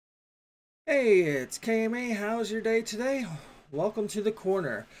Hey, it's KMA. How's your day today? Welcome to the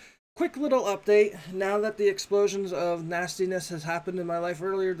corner. Quick little update. Now that the explosions of nastiness has happened in my life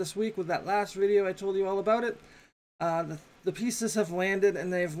earlier this week with that last video I told you all about it, the pieces have landed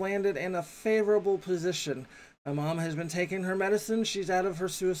and they've landed in a favorable position. My mom has been taking her medicine. She's out of her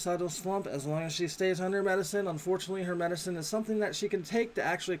suicidal slump as long as she stays on her medicine. Unfortunately, her medicine is something that she can take to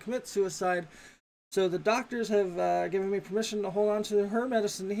actually commit suicide. So the doctors have given me permission to hold on to her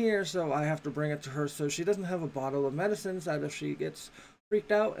medicine here, so I have to bring it to her so she doesn't have a bottle of medicines that if she gets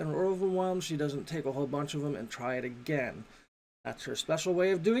freaked out and overwhelmed, she doesn't take a whole bunch of them and try it again. That's her special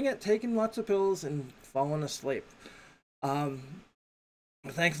way of doing it, taking lots of pills and falling asleep. Um,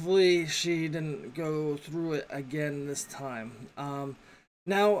 Thankfully, she didn't go through it again this time.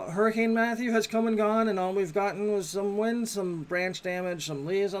 Now, Hurricane Matthew has come and gone, and all we've gotten was some wind, some branch damage, some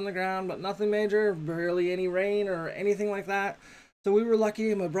leaves on the ground, but nothing major, barely any rain or anything like that. So we were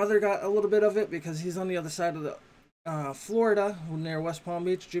lucky. My brother got a little bit of it because he's on the other side of the Florida, near West Palm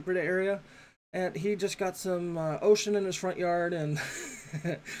Beach, Jupiter area, and he just got some ocean in his front yard, and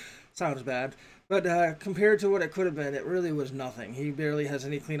sounds bad. But compared to what it could have been, it really was nothing. He barely has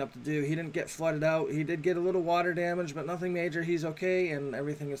any cleanup to do. He didn't get flooded out. He did get a little water damage, but nothing major. He's okay, and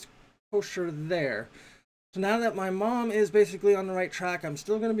everything is kosher there. So now that my mom is basically on the right track, I'm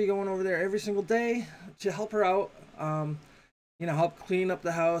still going to be going over there every single day to help her out. Help clean up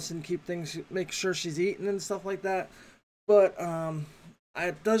the house and keep things, make sure she's eating and stuff like that. But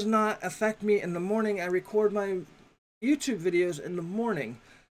it does not affect me in the morning. I record my YouTube videos in the morning.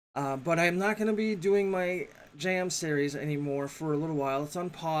 But I'm not going to be doing my Jam series anymore for a little while. It's on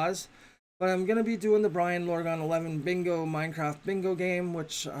pause. But I'm going to be doing the Brian Lorgon 11 Bingo Minecraft Bingo game,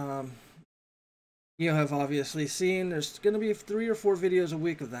 which you have obviously seen. There's going to be 3 or 4 videos a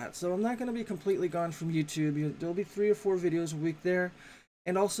week of that. So I'm not going to be completely gone from YouTube. There'll be 3 or 4 videos a week there.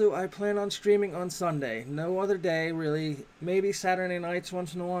 And also, I plan on streaming on Sunday. No other day, really. Maybe Saturday nights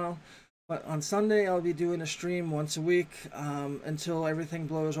once in a while. But on Sunday, I'll be doing a stream once a week until everything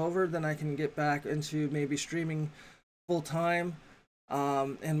blows over. Then I can get back into maybe streaming full time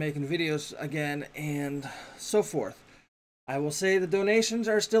and making videos again and so forth. I will say the donations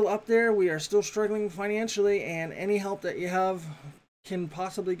are still up there. We are still struggling financially, and any help that you have can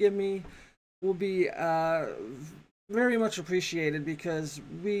possibly give me will be very much appreciated, because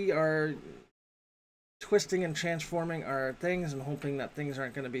we are twisting and transforming our things and hoping that things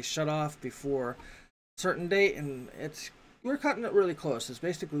aren't going to be shut off before a certain date, and we're cutting it really close is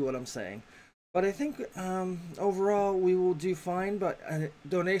basically what I'm saying. But I think overall we will do fine, but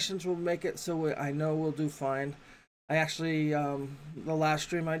donations will make it so I know we'll do fine. I actually the last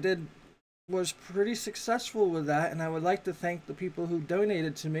stream I did was pretty successful with that, and I would like to thank the people who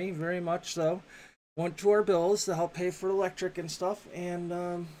donated to me very much. So went to our bills to help pay for electric and stuff,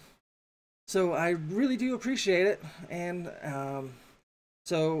 and so I really do appreciate it. And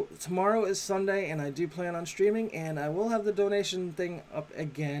so tomorrow is Sunday, and I do plan on streaming, and I will have the donation thing up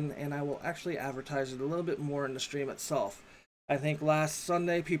again, and I will actually advertise it a little bit more in the stream itself. I think last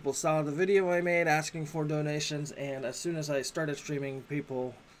Sunday people saw the video I made asking for donations, and as soon as I started streaming,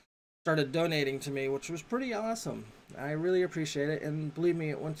 people started donating to me, which was pretty awesome. I really appreciate it, and believe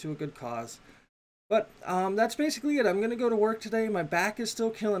me, it went to a good cause. But that's basically it. I'm going to go to work today. My back is still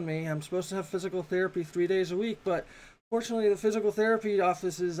killing me. I'm supposed to have physical therapy 3 days a week, but fortunately the physical therapy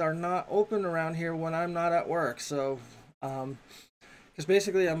offices are not open around here when I'm not at work. So, because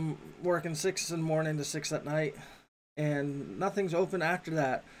basically I'm working 6 in the morning to 6 at night, and nothing's open after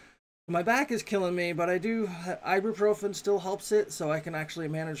that. My back is killing me, but ibuprofen still helps it, so I can actually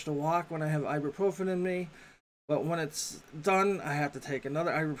manage to walk when I have ibuprofen in me. But when it's done, I have to take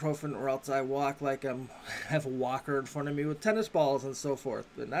another ibuprofen, or else I walk like I have a walker in front of me with tennis balls and so forth.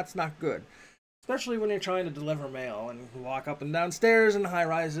 And that's not good, especially when you're trying to deliver mail and walk up and down stairs in high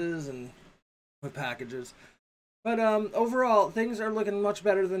rises and with packages. But overall, things are looking much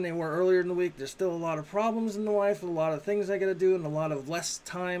better than they were earlier in the week. There's still a lot of problems in the life, a lot of things I got to do, and a lot of less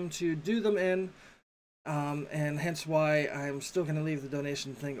time to do them in. And hence why I'm still going to leave the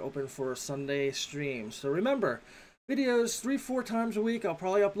donation thing open for Sunday streams. So remember, videos 3-4 times a week. I'll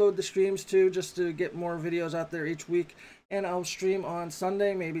probably upload the streams too, just to get more videos out there each week. And I'll stream on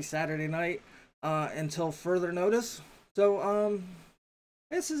Sunday, maybe Saturday night, until further notice. So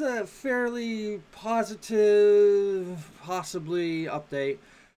this is a fairly positive, possibly, update.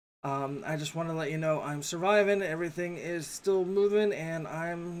 I just want to let you know I'm surviving, everything is still moving, and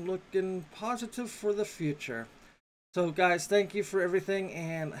I'm looking positive for the future. So guys, thank you for everything,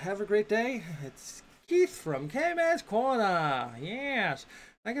 and have a great day. It's Keith from KMAs Korner. Yes,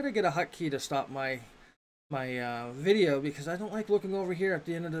 I gotta get a hotkey to stop my video, because I don't like looking over here at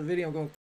the end of the video going